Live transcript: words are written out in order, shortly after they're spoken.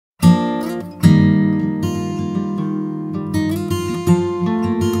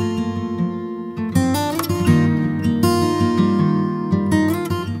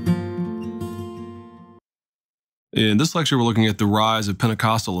In this lecture, we're looking at the rise of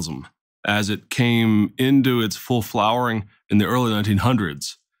Pentecostalism as it came into its full flowering in the early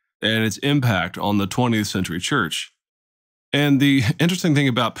 1900s and its impact on the 20th century church. And the interesting thing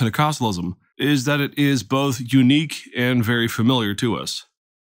about Pentecostalism is that it is both unique and very familiar to us.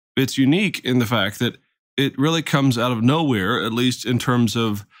 It's unique in the fact that it really comes out of nowhere, at least in terms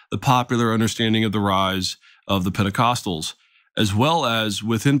of the popular understanding of the rise of the Pentecostals, as well as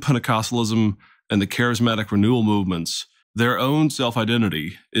within Pentecostalism and the charismatic renewal movements, their own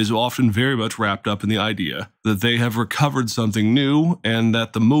self-identity is often very much wrapped up in the idea that they have recovered something new and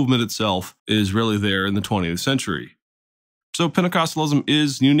that the movement itself is really there in the 20th century. So Pentecostalism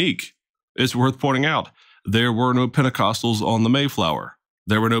is unique. It's worth pointing out, there were no Pentecostals on the Mayflower.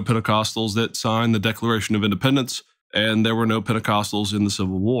 There were no Pentecostals that signed the Declaration of Independence, and there were no Pentecostals in the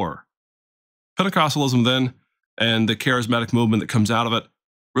Civil War. Pentecostalism then, and the charismatic movement that comes out of it,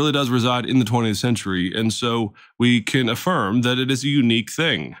 really does reside in the 20th century, and so we can affirm that it is a unique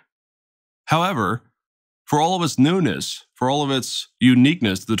thing. However, for all of its newness, for all of its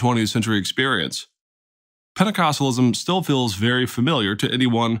uniqueness to the 20th century experience, Pentecostalism still feels very familiar to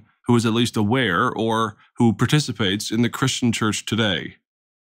anyone who is at least aware or who participates in the Christian church today.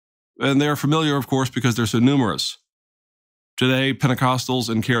 And they are familiar, of course, because they're so numerous. Today, Pentecostals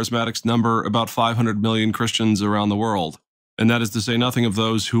and charismatics number about 500 million Christians around the world. And that is to say nothing of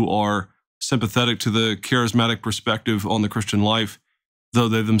those who are sympathetic to the charismatic perspective on the Christian life, though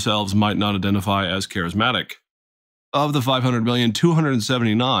they themselves might not identify as charismatic. Of the 500 million,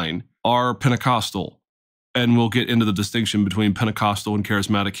 279 are Pentecostal, and we'll get into the distinction between Pentecostal and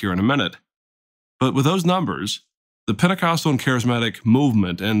charismatic here in a minute. But with those numbers, the Pentecostal and charismatic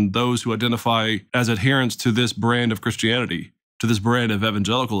movement and those who identify as adherents to this brand of Christianity, to this brand of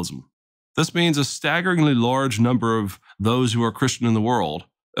evangelicalism, this means a staggeringly large number of those who are Christian in the world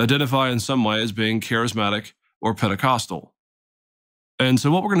identify in some way as being charismatic or Pentecostal. And so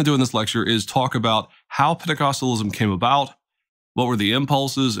what we're going to do in this lecture is talk about how Pentecostalism came about, what were the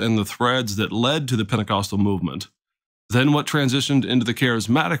impulses and the threads that led to the Pentecostal movement, then what transitioned into the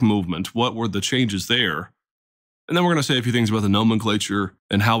charismatic movement, what were the changes there, and then we're going to say a few things about the nomenclature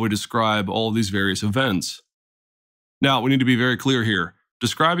and how we describe all of these various events. Now, we need to be very clear here.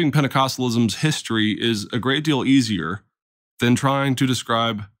 Describing Pentecostalism's history is a great deal easier than trying to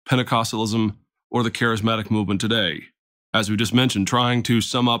describe Pentecostalism or the charismatic movement today. As we just mentioned, trying to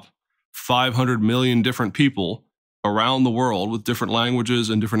sum up 500 million different people around the world with different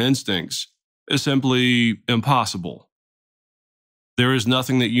languages and different instincts is simply impossible. There is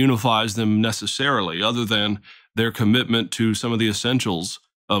nothing that unifies them necessarily other than their commitment to some of the essentials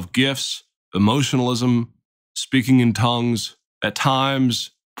of gifts, emotionalism, speaking in tongues, at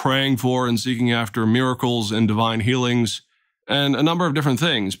times praying for and seeking after miracles and divine healings, and a number of different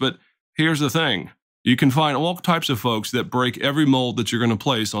things. But here's the thing. You can find all types of folks that break every mold that you're going to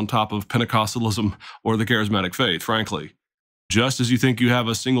place on top of Pentecostalism or the charismatic faith, frankly. Just as you think you have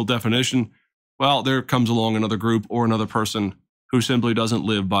a single definition, well, there comes along another group or another person who simply doesn't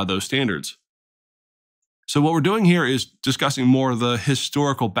live by those standards. So what we're doing here is discussing more of the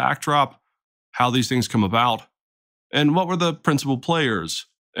historical backdrop, how these things come about, and what were the principal players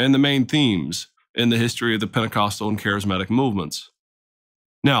and the main themes in the history of the Pentecostal and charismatic movements.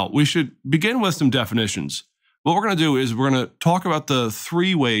 Now, we should begin with some definitions. What we're going to do is we're going to talk about the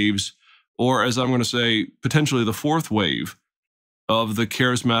three waves, or as I'm going to say, potentially the fourth wave of the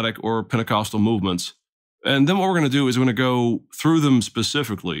charismatic or Pentecostal movements. And then what we're going to do is we're going to go through them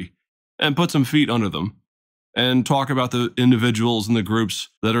specifically and put some feet under them and talk about the individuals and the groups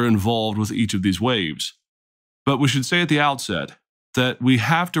that are involved with each of these waves. But we should say at the outset that we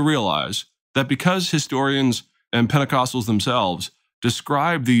have to realize that because historians and Pentecostals themselves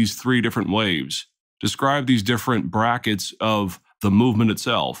describe these three different waves, describe these different brackets of the movement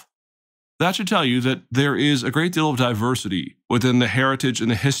itself, that should tell you that there is a great deal of diversity within the heritage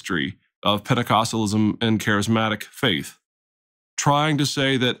and the history of Pentecostalism and charismatic faith. Trying to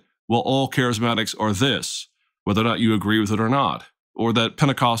say that, well, all charismatics are this, whether or not you agree with it or not, or that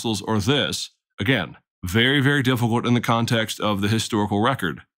Pentecostals are this, again, very, very difficult in the context of the historical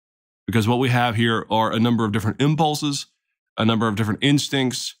record, because what we have here are a number of different impulses, a number of different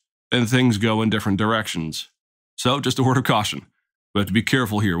instincts, and things go in different directions. So just a word of caution. We have to be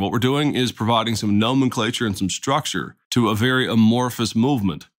careful here. What we're doing is providing some nomenclature and some structure to a very amorphous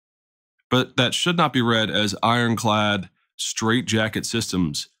movement, but that should not be read as ironclad, straitjacket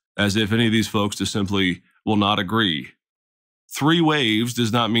systems, as if any of these folks just simply will not agree. Three waves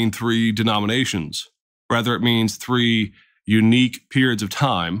does not mean three denominations. Rather, it means three unique periods of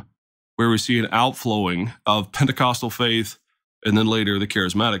time where we see an outflowing of Pentecostal faith and then later the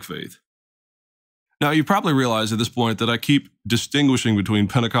charismatic faith. Now, you probably realize at this point that I keep distinguishing between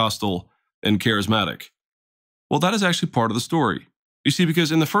Pentecostal and charismatic. Well, that is actually part of the story. You see,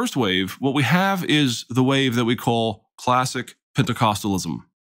 because in the first wave, what we have is the wave that we call classic Pentecostalism.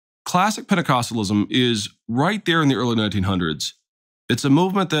 Classic Pentecostalism is right there in the early 1900s. It's a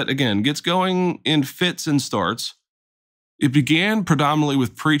movement that, again, gets going in fits and starts. It began predominantly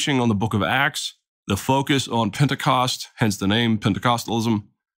with preaching on the book of Acts, the focus on Pentecost, hence the name Pentecostalism,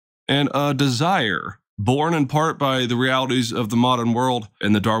 and a desire, born in part by the realities of the modern world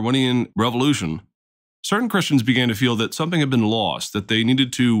and the Darwinian revolution. Certain Christians began to feel that something had been lost, that they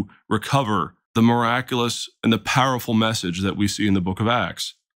needed to recover the miraculous and the powerful message that we see in the book of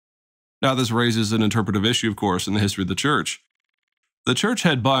Acts. Now, this raises an interpretive issue, of course, in the history of the church. The church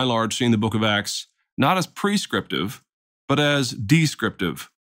had, by and large, seen the book of Acts not as prescriptive, but as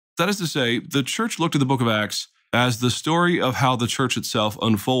descriptive. That is to say, the church looked at the book of Acts as the story of how the church itself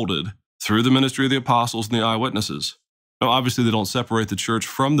unfolded through the ministry of the apostles and the eyewitnesses. Now, obviously, they don't separate the church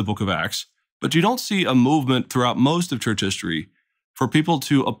from the book of Acts, but you don't see a movement throughout most of church history for people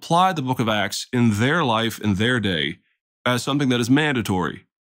to apply the book of Acts in their life in their day as something that is mandatory.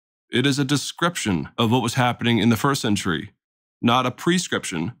 It is a description of what was happening in the first century, not a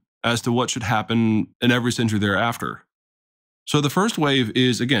prescription as to what should happen in every century thereafter. So the first wave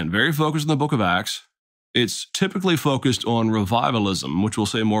is, again, very focused on the book of Acts. It's typically focused on revivalism, which we'll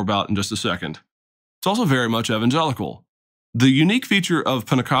say more about in just a second. It's also very much evangelical. The unique feature of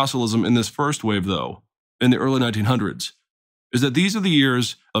Pentecostalism in this first wave, though, in the early 1900s, is that these are the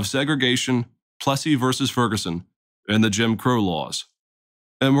years of segregation, Plessy versus Ferguson, and the Jim Crow laws.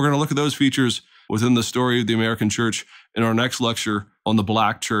 And we're going to look at those features within the story of the American church in our next lecture on the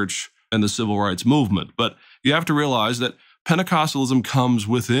Black church and the civil rights movement. But you have to realize that Pentecostalism comes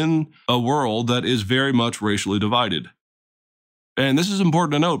within a world that is very much racially divided. And this is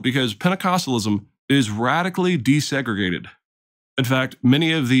important to note because Pentecostalism is radically desegregated. In fact,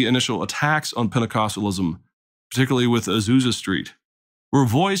 many of the initial attacks on Pentecostalism, particularly with Azusa Street, were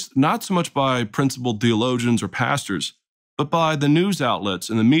voiced not so much by principled theologians or pastors, but by the news outlets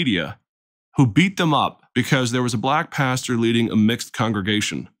and the media who beat them up because there was a black pastor leading a mixed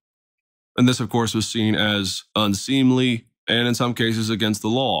congregation. And this, of course, was seen as unseemly and in some cases against the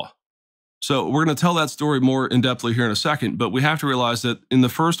law. So we're going to tell that story more in-depthly here in a second, but we have to realize that in the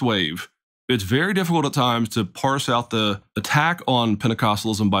first wave, it's very difficult at times to parse out the attack on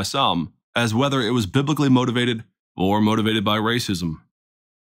Pentecostalism by some as whether it was biblically motivated or motivated by racism.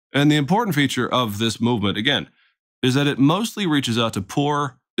 And the important feature of this movement, again, is that it mostly reaches out to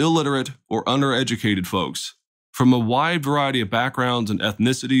poor, illiterate, or undereducated folks from a wide variety of backgrounds and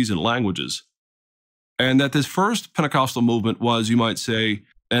ethnicities and languages. And that this first Pentecostal movement was, you might say,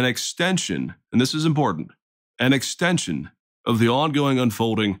 an extension, and this is important, an extension of the ongoing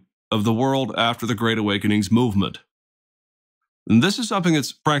unfolding of the world after the Great Awakening's movement. And this is something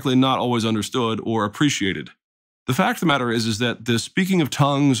that's frankly not always understood or appreciated. The fact of the matter is that the speaking of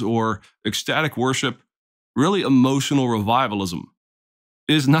tongues or ecstatic worship, really emotional revivalism,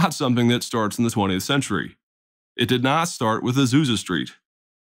 is not something that starts in the 20th century. It did not start with Azusa Street.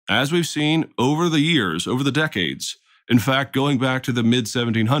 As we've seen over the years, over the decades, in fact, going back to the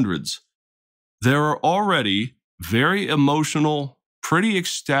mid-1700s, there are already very emotional, pretty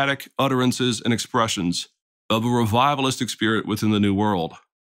ecstatic utterances and expressions of a revivalistic spirit within the New World.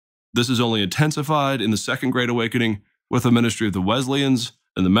 This is only intensified in the Second Great Awakening with the ministry of the Wesleyans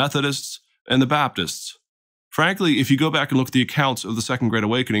and the Methodists and the Baptists. Frankly, if you go back and look at the accounts of the Second Great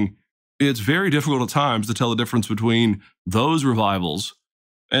Awakening, it's very difficult at times to tell the difference between those revivals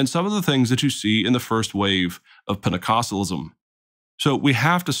and some of the things that you see in the first wave of Pentecostalism. So we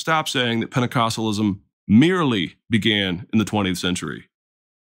have to stop saying that Pentecostalism merely began in the 20th century.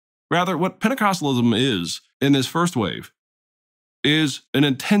 Rather, what Pentecostalism is in this first wave is an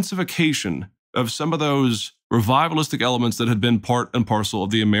intensification of some of those revivalistic elements that had been part and parcel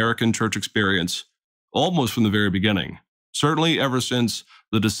of the American church experience almost from the very beginning, certainly ever since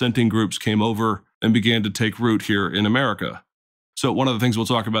the dissenting groups came over and began to take root here in America. So one of the things we'll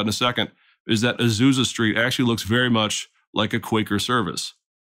talk about in a second is that Azusa Street actually looks very much like a Quaker service.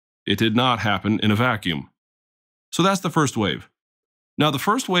 It did not happen in a vacuum. So that's the first wave. Now, the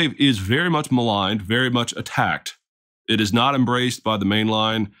first wave is very much maligned, very much attacked. It is not embraced by the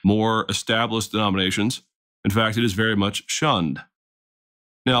mainline, more established denominations. In fact, it is very much shunned.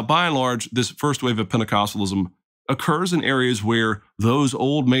 Now, by and large, this first wave of Pentecostalism occurs in areas where those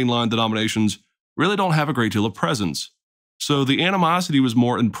old mainline denominations really don't have a great deal of presence. So the animosity was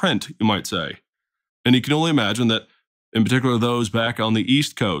more in print, you might say. And you can only imagine that, in particular those back on the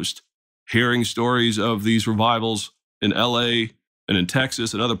East Coast, hearing stories of these revivals in LA and in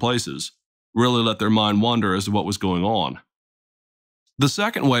Texas and other places, really let their mind wander as to what was going on. The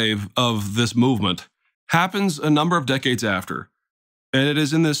second wave of this movement happens a number of decades after, and it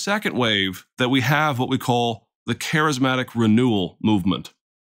is in this second wave that we have what we call the charismatic renewal movement.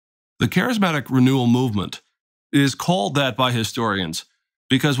 The charismatic renewal movement is called that by historians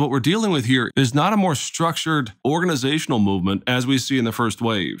because what we're dealing with here is not a more structured organizational movement as we see in the first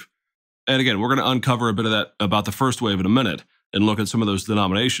wave. And again, we're going to uncover a bit of that about the first wave in a minute and look at some of those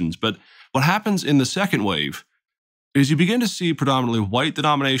denominations. But what happens in the second wave is you begin to see predominantly white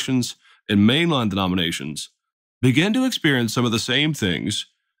denominations and mainline denominations begin to experience some of the same things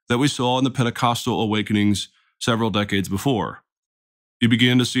that we saw in the Pentecostal awakenings several decades before. You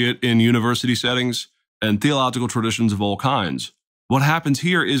begin to see it in university settings and theological traditions of all kinds. What happens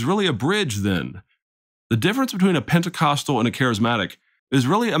here is really a bridge then. The difference between a Pentecostal and a charismatic is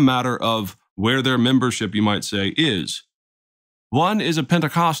really a matter of where their membership, you might say, is. One is a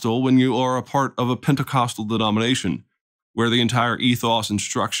Pentecostal when you are a part of a Pentecostal denomination, where the entire ethos and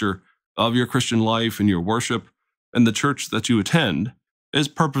structure of your Christian life and your worship and the church that you attend is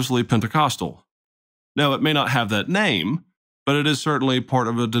purposely Pentecostal. Now, it may not have that name, but it is certainly part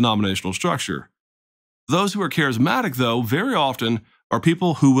of a denominational structure. Those who are charismatic, though, very often are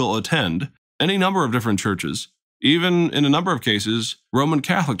people who will attend any number of different churches, even in a number of cases, Roman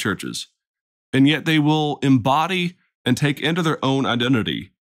Catholic churches, and yet they will embody and take into their own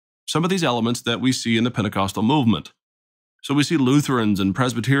identity some of these elements that we see in the Pentecostal movement. So we see Lutherans and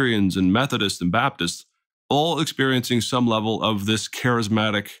Presbyterians and Methodists and Baptists all experiencing some level of this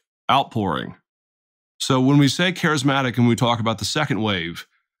charismatic outpouring. So when we say charismatic and we talk about the second wave,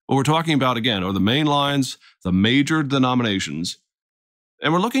 what we're talking about, again, are the main lines, the major denominations.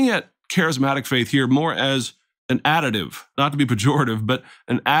 And we're looking at charismatic faith here more as an additive, not to be pejorative, but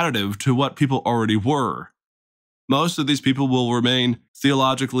an additive to what people already were. Most of these people will remain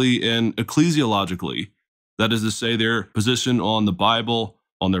theologically and ecclesiologically, that is to say, their position on the Bible,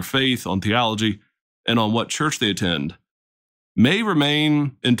 on their faith, on theology, and on what church they attend, may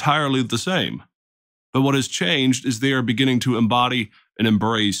remain entirely the same. But what has changed is they are beginning to embody and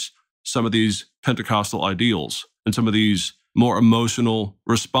embrace some of these Pentecostal ideals and some of these more emotional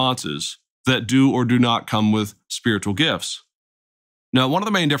responses that do or do not come with spiritual gifts. Now, one of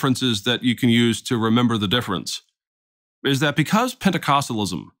the main differences that you can use to remember the difference is that because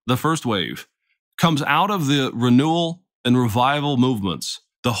Pentecostalism, the first wave, comes out of the renewal and revival movements,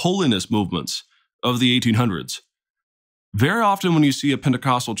 the holiness movements of the 1800s, very often when you see a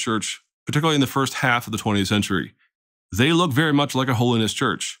Pentecostal church, particularly in the first half of the 20th century, they look very much like a holiness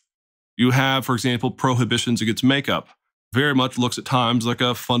church. You have, for example, prohibitions against makeup. Very much looks at times like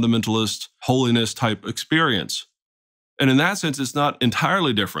a fundamentalist holiness type experience. And in that sense, it's not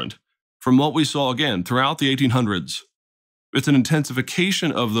entirely different from what we saw again throughout the 1800s. It's an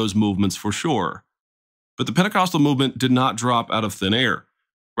intensification of those movements for sure. But the Pentecostal movement did not drop out of thin air.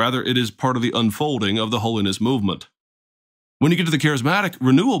 Rather, it is part of the unfolding of the holiness movement. When you get to the charismatic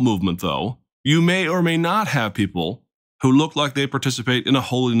renewal movement, though, you may or may not have people who look like they participate in a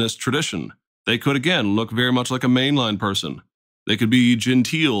holiness tradition. They could, again, look very much like a mainline person. They could be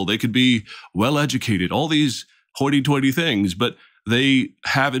genteel. They could be well-educated, all these hoity-toity things, but they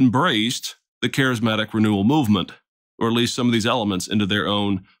have embraced the charismatic renewal movement, or at least some of these elements into their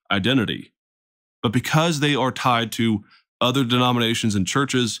own identity. But because they are tied to other denominations and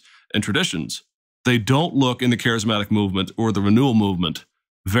churches and traditions, they don't look in the charismatic movement or the renewal movement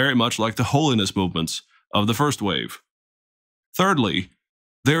very much like the holiness movements of the first wave. Thirdly,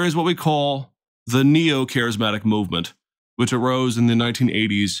 there is what we call the neo-charismatic movement, which arose in the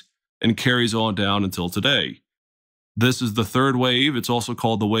 1980s and carries on down until today. This is the third wave. It's also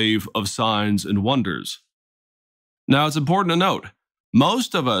called the wave of signs and wonders. Now, it's important to note,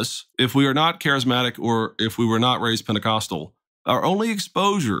 most of us, if we are not charismatic or if we were not raised Pentecostal, our only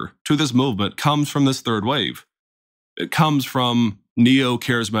exposure to this movement comes from this third wave. It comes from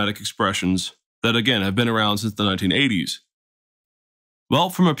neo-charismatic expressions that, again, have been around since the 1980s. Well,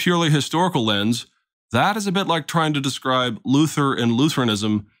 from a purely historical lens, that is a bit like trying to describe Luther and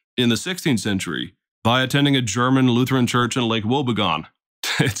Lutheranism in the 16th century by attending a German Lutheran church in Lake Wobegon.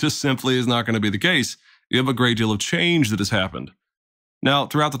 It just simply is not going to be the case. You have a great deal of change that has happened. Now,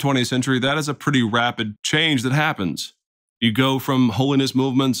 throughout the 20th century, that is a pretty rapid change that happens. You go from holiness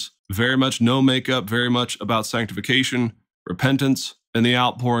movements, very much no makeup, very much about sanctification, repentance, and the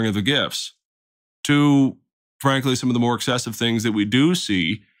outpouring of the gifts, to, frankly, some of the more excessive things that we do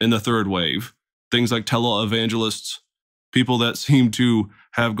see in the third wave, things like televangelists, people that seem to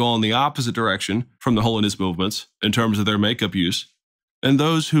have gone the opposite direction from the holiness movements in terms of their makeup use, and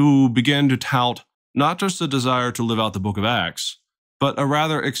those who began to tout not just a desire to live out the book of Acts, but a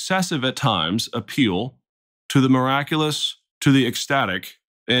rather excessive at times appeal to the miraculous, to the ecstatic,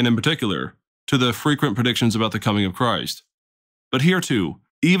 and in particular, to the frequent predictions about the coming of Christ. But here too,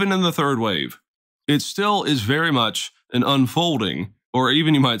 even in the third wave, it still is very much an unfolding, or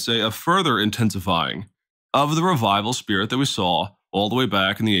even you might say a further intensifying, of the revival spirit that we saw all the way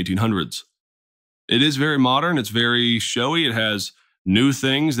back in the 1800s. It is very modern, it's very showy, it has new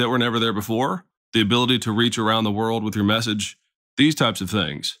things that were never there before, the ability to reach around the world with your message, these types of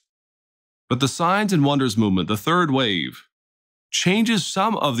things. But the Signs and Wonders movement, the third wave, changes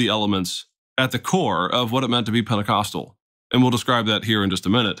some of the elements at the core of what it meant to be Pentecostal. And we'll describe that here in just a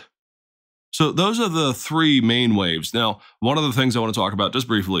minute. So those are the three main waves. Now, one of the things I want to talk about just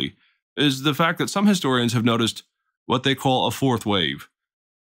briefly is the fact that some historians have noticed what they call a fourth wave.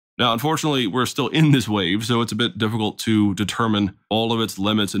 Now, unfortunately, we're still in this wave, so it's a bit difficult to determine all of its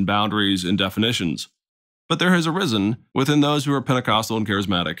limits and boundaries and definitions. But there has arisen, within those who are Pentecostal and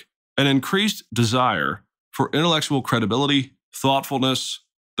charismatic, an increased desire for intellectual credibility, thoughtfulness,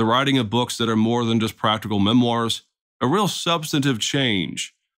 the writing of books that are more than just practical memoirs, a real substantive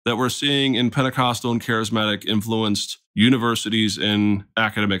change that we're seeing in Pentecostal and charismatic influenced universities and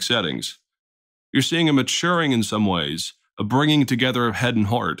academic settings. You're seeing a maturing in some ways, a bringing together of head and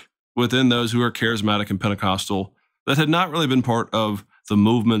heart within those who are charismatic and Pentecostal that had not really been part of the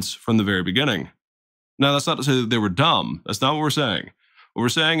movements from the very beginning. Now, that's not to say that they were dumb. That's not what we're saying. What we're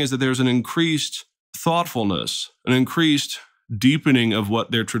saying is that there's an increased thoughtfulness, an increased deepening of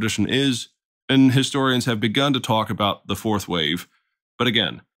what their tradition is, and historians have begun to talk about the fourth wave. But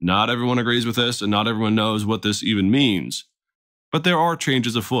again, not everyone agrees with this, and not everyone knows what this even means. But there are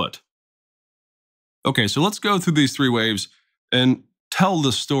changes afoot. Okay, so let's go through these three waves and tell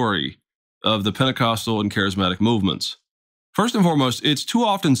the story of the Pentecostal and charismatic movements. First and foremost, it's too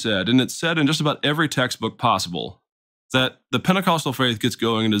often said, and it's said in just about every textbook possible, that the Pentecostal faith gets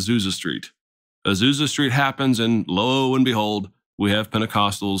going in Azusa Street. Azusa Street happens, and lo and behold, we have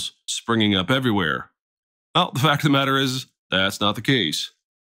Pentecostals springing up everywhere. Well, the fact of the matter is, that's not the case.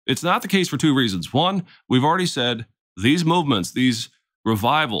 It's not the case for two reasons. One, we've already said these movements, these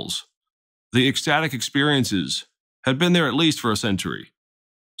revivals, the ecstatic experiences had been there at least for a century.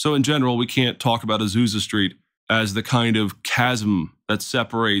 So in general, we can't talk about Azusa Street as the kind of chasm that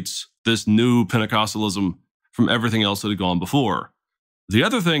separates this new Pentecostalism from everything else that had gone before. The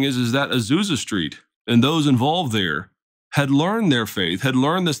other thing is that Azusa Street and those involved there had learned their faith, had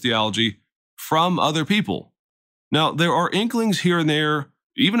learned this theology from other people. Now, there are inklings here and there,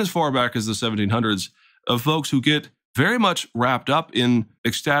 even as far back as the 1700s, of folks who get very much wrapped up in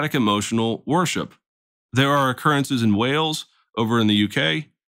ecstatic emotional worship. There are occurrences in Wales, over in the UK.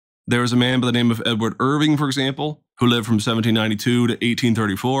 There was a man by the name of Edward Irving, for example, who lived from 1792 to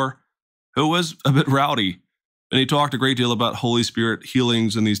 1834, who was a bit rowdy, and he talked a great deal about Holy Spirit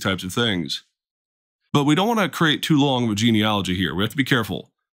healings and these types of things. But we don't want to create too long of a genealogy here. We have to be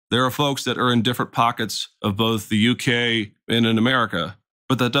careful. There are folks that are in different pockets of both the UK and in America,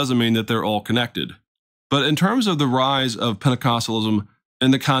 but that doesn't mean that they're all connected. But in terms of the rise of Pentecostalism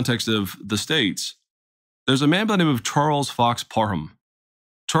in the context of the States, there's a man by the name of Charles Fox Parham.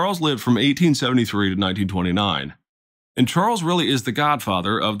 Charles lived from 1873 to 1929, and Charles really is the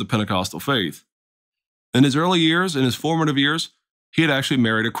godfather of the Pentecostal faith. In his early years, in his formative years, he had actually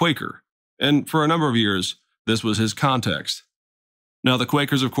married a Quaker, and for a number of years, this was his context. Now, the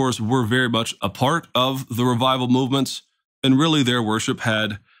Quakers, of course, were very much a part of the revival movements, and really their worship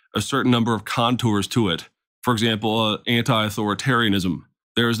had a certain number of contours to it. For example, anti-authoritarianism.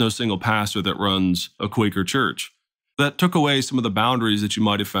 There is no single pastor that runs a Quaker church. That took away some of the boundaries that you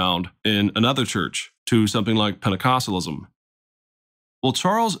might have found in another church to something like Pentecostalism. Well,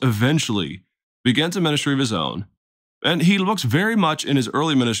 Charles eventually begins a ministry of his own, and he looks very much in his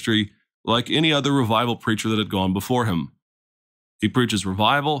early ministry like any other revival preacher that had gone before him. He preaches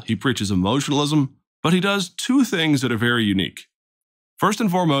revival, he preaches emotionalism, but he does two things that are very unique. First and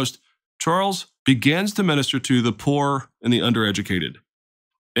foremost, Charles begins to minister to the poor and the undereducated.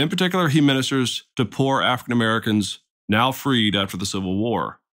 In particular, he ministers to poor African Americans now freed after the Civil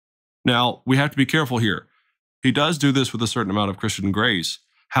War. Now, we have to be careful here. He does do this with a certain amount of Christian grace.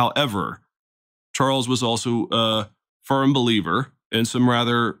 However, Charles was also a firm believer in some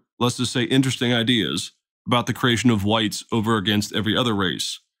rather, let's just say, interesting ideas about the creation of whites over against every other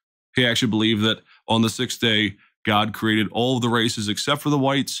race. He actually believed that on the sixth day, God created all of the races except for the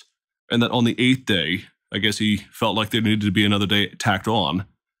whites, and that on the eighth day, I guess he felt like there needed to be another day tacked on,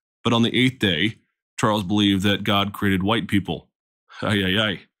 but on the eighth day, Charles believed that God created white people. Ay, ay,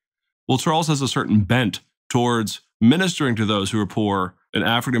 ay. Well, Charles has a certain bent towards ministering to those who are poor, and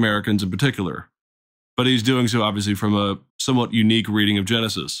African Americans in particular. but he's doing so obviously from a somewhat unique reading of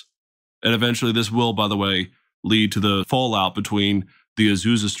Genesis. And eventually this will, by the way, lead to the fallout between the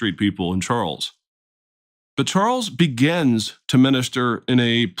Azusa Street people and Charles. But Charles begins to minister in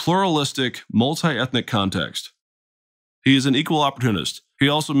a pluralistic, multi-ethnic context. He is an equal opportunist. He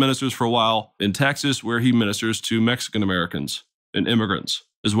also ministers for a while in Texas, where he ministers to Mexican Americans and immigrants,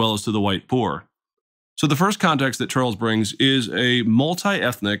 as well as to the white poor. So the first context that Charles brings is a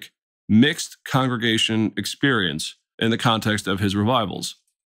multi-ethnic, mixed congregation experience in the context of his revivals.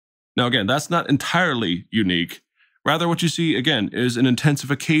 Now again, that's not entirely unique. Rather, what you see, again, is an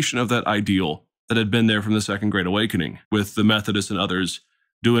intensification of that ideal that had been there from the Second Great Awakening, with the Methodists and others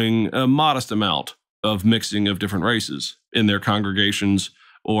doing a modest amount of mixing of different races in their congregations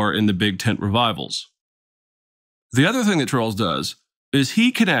or in the big tent revivals. The other thing that Charles does is he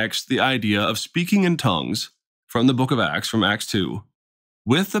connects the idea of speaking in tongues from the book of Acts, from Acts 2,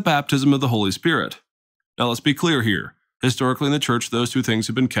 with the baptism of the Holy Spirit. Now let's be clear here. Historically in the church, those two things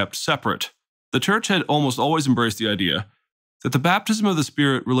have been kept separate. The church had almost always embraced the idea that the baptism of the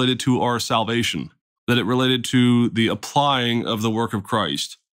Spirit related to our salvation, that it related to the applying of the work of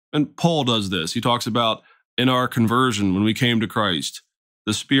Christ. And Paul does this. He talks about in our conversion, when we came to Christ,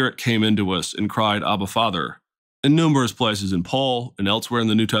 the Spirit came into us and cried, Abba, Father. In numerous places in Paul and elsewhere in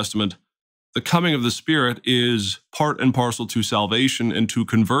the New Testament, the coming of the Spirit is part and parcel to salvation and to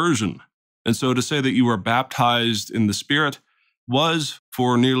conversion. And so to say that you are baptized in the Spirit was,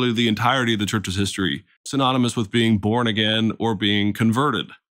 for nearly the entirety of the church's history, synonymous with being born again or being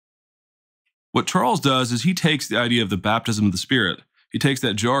converted. What Charles does is he takes the idea of the baptism of the Spirit, he takes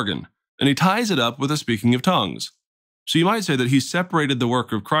that jargon, and he ties it up with the speaking of tongues. So you might say that he separated the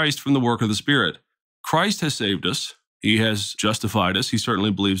work of Christ from the work of the Spirit. Christ has saved us, he has justified us, he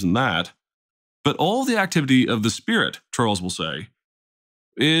certainly believes in that. But all the activity of the Spirit, Charles will say,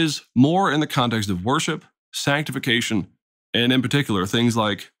 is more in the context of worship, sanctification, and in particular, things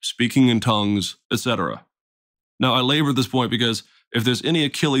like speaking in tongues, etc. Now, I labor this point because if there's any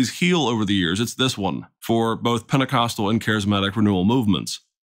Achilles heel over the years, it's this one for both Pentecostal and charismatic renewal movements.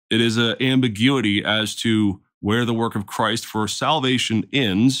 It is an ambiguity as to where the work of Christ for salvation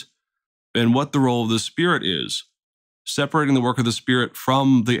ends and what the role of the Spirit is. Separating the work of the Spirit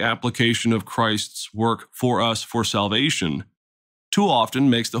from the application of Christ's work for us for salvation too often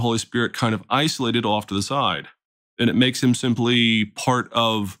makes the Holy Spirit kind of isolated off to the side. And it makes him simply part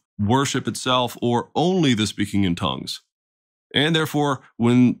of worship itself or only the speaking in tongues. And therefore,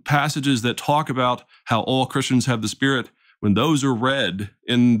 when passages that talk about how all Christians have the Spirit, when those are read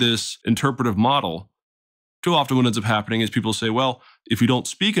in this interpretive model, too often what ends up happening is people say, well, if you don't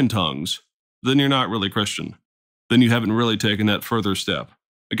speak in tongues, then you're not really Christian. Then you haven't really taken that further step.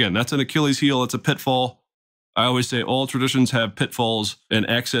 Again, that's an Achilles heel, it's a pitfall. I always say all traditions have pitfalls and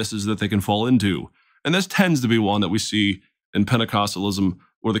excesses that they can fall into. And this tends to be one that we see in Pentecostalism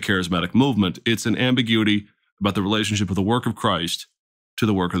or the charismatic movement. It's an ambiguity about the relationship of the work of Christ to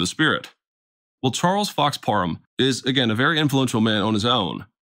the work of the Spirit. Well, Charles Fox Parham is, again, a very influential man on his own.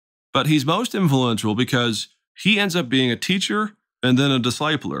 But he's most influential because he ends up being a teacher and then a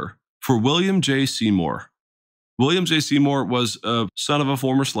discipler for William J. Seymour. William J. Seymour was a son of a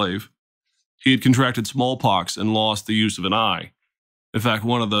former slave. He had contracted smallpox and lost the use of an eye. In fact,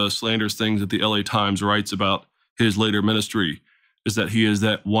 one of the slanderous things that the LA Times writes about his later ministry is that he is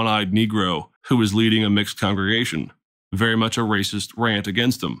that one-eyed Negro who is leading a mixed congregation, very much a racist rant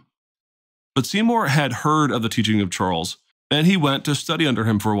against him. But Seymour had heard of the teaching of Charles, and he went to study under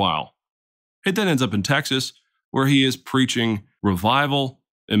him for a while. He then ends up in Texas, where he is preaching revival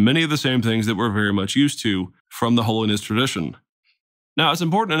and many of the same things that we're very much used to from the holiness tradition. Now, it's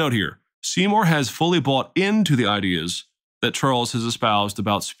important to note here, Seymour has fully bought into the ideas that Charles has espoused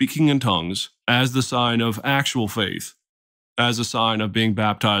about speaking in tongues as the sign of actual faith, as a sign of being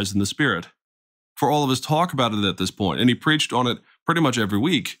baptized in the Spirit. For all of his talk about it at this point, and he preached on it pretty much every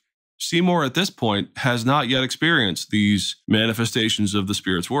week, Seymour at this point has not yet experienced these manifestations of the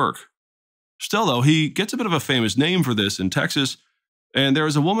Spirit's work. Still, though, he gets a bit of a famous name for this in Texas, and there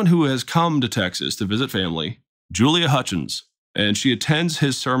is a woman who has come to Texas to visit family, Julia Hutchins, and she attends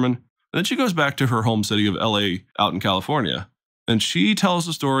his sermon. And then she goes back to her home city of LA out in California, and she tells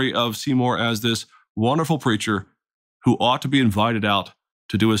the story of Seymour as this wonderful preacher who ought to be invited out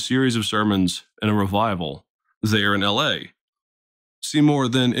to do a series of sermons and a revival there in LA. Seymour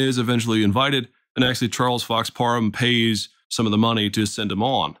then is eventually invited, and actually Charles Fox Parham pays some of the money to send him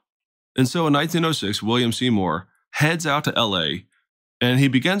on. And so in 1906, William Seymour heads out to LA, and he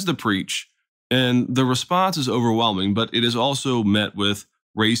begins to preach, and the response is overwhelming, but it is also met with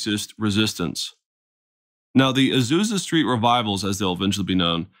racist resistance. Now, the Azusa Street revivals, as they'll eventually be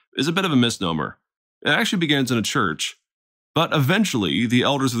known, is a bit of a misnomer. It actually begins in a church, but eventually the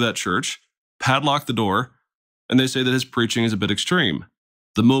elders of that church padlock the door, and they say that his preaching is a bit extreme.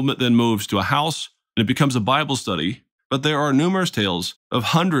 The movement then moves to a house, and it becomes a Bible study, but there are numerous tales of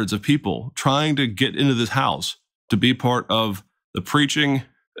hundreds of people trying to get into this house to be part of the preaching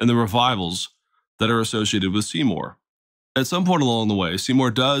and the revivals that are associated with Seymour. At some point along the way,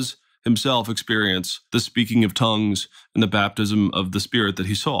 Seymour does himself experience the speaking of tongues and the baptism of the Spirit that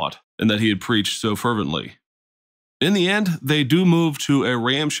he sought and that he had preached so fervently. In the end, they do move to a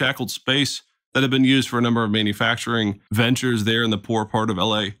ramshackled space that had been used for a number of manufacturing ventures there in the poor part of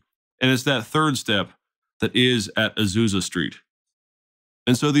LA. And it's that third step that is at Azusa Street.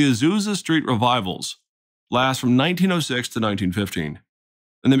 And so the Azusa Street revivals last from 1906 to 1915.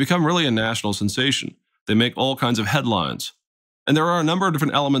 And they become really a national sensation. They make all kinds of headlines. And there are a number of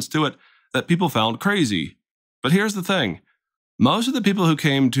different elements to it that people found crazy. But here's the thing. Most of the people who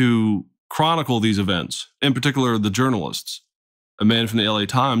came to chronicle these events, in particular the journalists, a man from the LA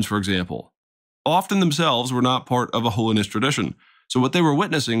Times, for example, often themselves were not part of a holiness tradition. So what they were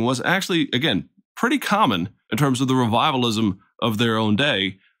witnessing was actually, again, pretty common in terms of the revivalism of their own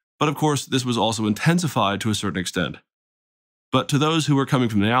day. But of course, this was also intensified to a certain extent. But to those who were coming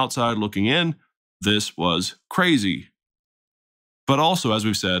from the outside looking in, this was crazy. But also, as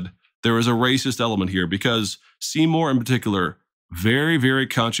we've said, there is a racist element here because Seymour in particular very, very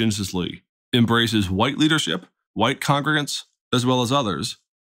conscientiously embraces white leadership, white congregants, as well as others.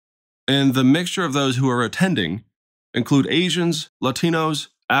 And the mixture of those who are attending include Asians, Latinos,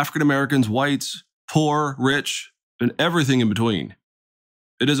 African Americans, whites, poor, rich, and everything in between.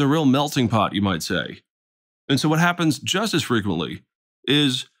 It is a real melting pot, you might say. And so what happens just as frequently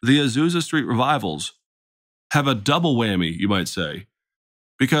is the Azusa Street revivals have a double whammy, you might say.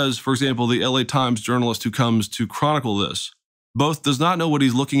 Because, for example, the LA Times journalist who comes to chronicle this both does not know what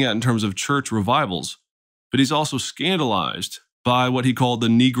he's looking at in terms of church revivals, but he's also scandalized by what he called the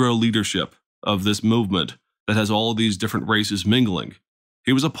Negro leadership of this movement that has all these different races mingling.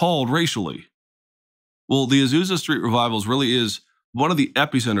 He was appalled racially. Well, the Azusa Street revivals really is one of the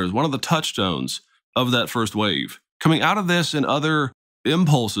epicenters, one of the touchstones of that first wave. Coming out of this and other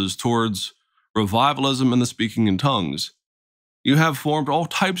impulses towards revivalism and the speaking in tongues, you have formed all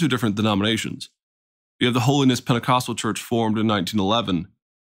types of different denominations. You have the Holiness Pentecostal Church formed in 1911,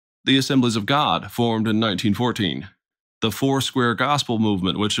 the Assemblies of God formed in 1914, the Foursquare Gospel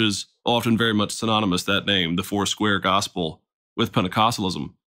movement, which is often very much synonymous, that name, the Foursquare Gospel, with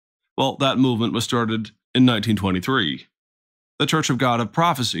Pentecostalism. Well, that movement was started in 1923. The Church of God of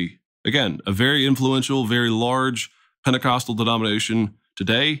Prophecy, again, a very influential, very large Pentecostal denomination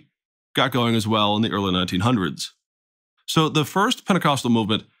today, got going as well in the early 1900s. So the first Pentecostal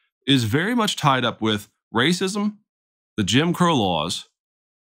movement is very much tied up with racism, the Jim Crow laws,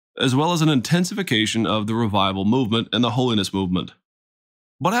 as well as an intensification of the revival movement and the holiness movement.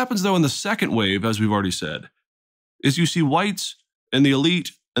 What happens, though, in the second wave, as we've already said, is you see whites and the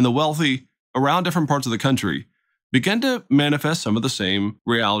elite and the wealthy around different parts of the country begin to manifest some of the same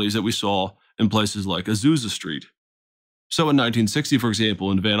realities that we saw in places like Azusa Street. So in 1960, for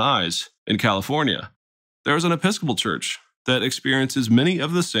example, in Van Nuys, in California, there is an Episcopal church that experiences many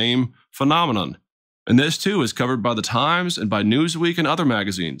of the same phenomenon. And this, too, is covered by the Times and by Newsweek and other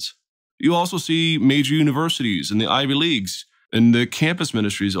magazines. You also see major universities and the Ivy Leagues and the campus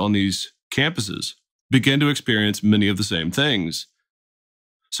ministries on these campuses begin to experience many of the same things.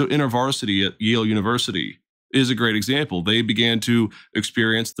 So InterVarsity at Yale University is a great example. They began to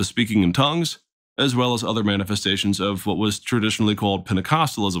experience the speaking in tongues, as well as other manifestations of what was traditionally called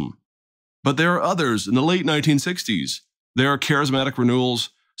Pentecostalism. But there are others in the late 1960s. There are charismatic renewals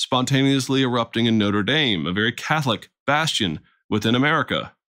spontaneously erupting in Notre Dame, a very Catholic bastion within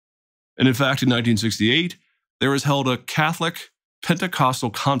America. And in fact, in 1968, there was held a Catholic Pentecostal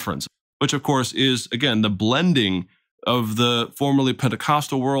conference, which of course is, again, the blending of the formerly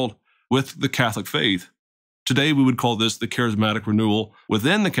Pentecostal world with the Catholic faith. Today, we would call this the charismatic renewal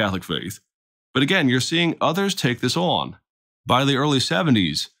within the Catholic faith. But again, you're seeing others take this on. By the early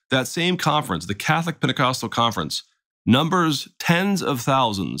 70s, that same conference, the Catholic Pentecostal Conference, numbers tens of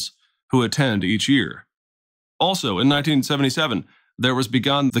thousands who attend each year. Also, in 1977, there was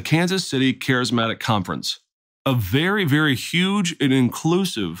begun the Kansas City Charismatic Conference, a very, very huge and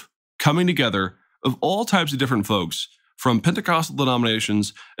inclusive coming together of all types of different folks from Pentecostal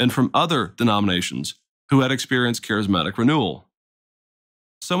denominations and from other denominations who had experienced charismatic renewal.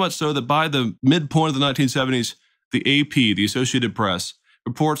 So much so that by the midpoint of the 1970s, the AP, the Associated Press,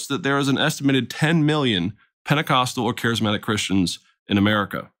 reports that there is an estimated 10 million Pentecostal or charismatic Christians in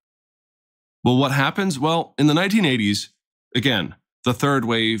America. Well, what happens? Well, in the 1980s, again, the third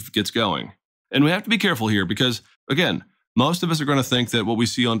wave gets going. And we have to be careful here because, again, most of us are going to think that what we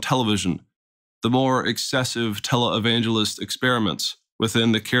see on television, the more excessive televangelist experiments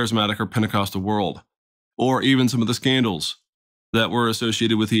within the charismatic or Pentecostal world, or even some of the scandals that were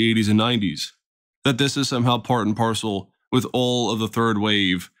associated with the 80s and 90s, that this is somehow part and parcel with all of the third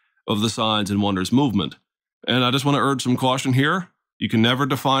wave of the signs and wonders movement. And I just want to urge some caution here. You can never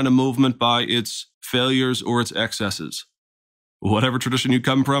define a movement by its failures or its excesses. Whatever tradition you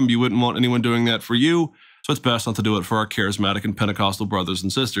come from, you wouldn't want anyone doing that for you, so it's best not to do it for our charismatic and Pentecostal brothers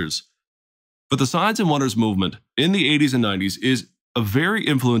and sisters. But the signs and wonders movement in the 80s and 90s is a very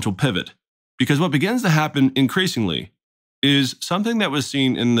influential pivot, because what begins to happen increasingly is something that was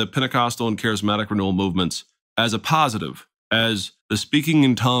seen in the Pentecostal and charismatic renewal movements as a positive, as the speaking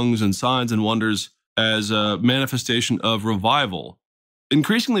in tongues and signs and wonders as a manifestation of revival,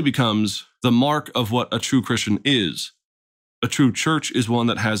 increasingly becomes the mark of what a true Christian is. A true church is one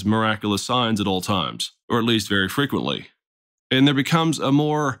that has miraculous signs at all times, or at least very frequently. And there becomes a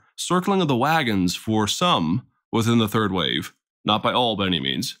more circling of the wagons for some within the third wave, not by all by any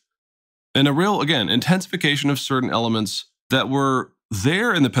means, and a real, again, intensification of certain elements that were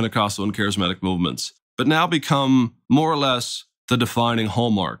there in the Pentecostal and charismatic movements, but now become more or less the defining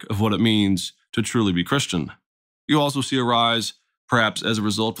hallmark of what it means to truly be Christian. You also see a rise, perhaps as a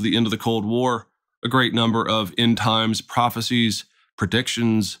result of the end of the Cold War, a great number of end times prophecies,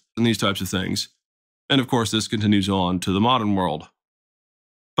 predictions, and these types of things. And of course, this continues on to the modern world.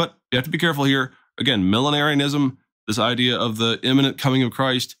 But you have to be careful here. Again, millenarianism, this idea of the imminent coming of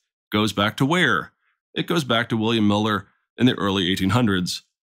Christ, goes back to where? It goes back to William Miller in the early 1800s.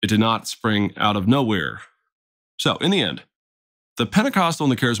 It did not spring out of nowhere. So, in the end, the Pentecostal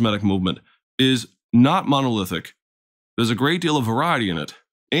and the charismatic movement is not monolithic. There's a great deal of variety in it.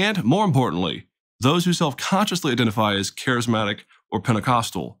 And, more importantly, those who self-consciously identify as charismatic or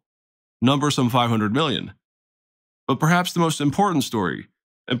Pentecostal number some 500 million. But perhaps the most important story,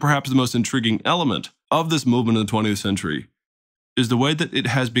 and perhaps the most intriguing element of this movement in the 20th century, is the way that it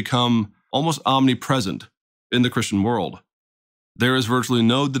has become almost omnipresent in the Christian world. There is virtually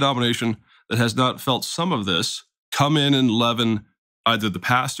no denomination that has not felt some of this come in and leaven either the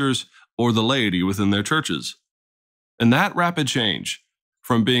pastors or the laity within their churches. And that rapid change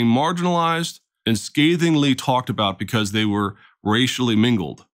from being marginalized and scathingly talked about because they were racially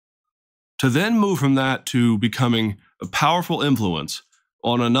mingled, to then move from that to becoming a powerful influence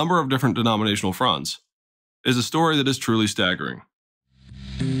on a number of different denominational fronts, is a story that is truly staggering.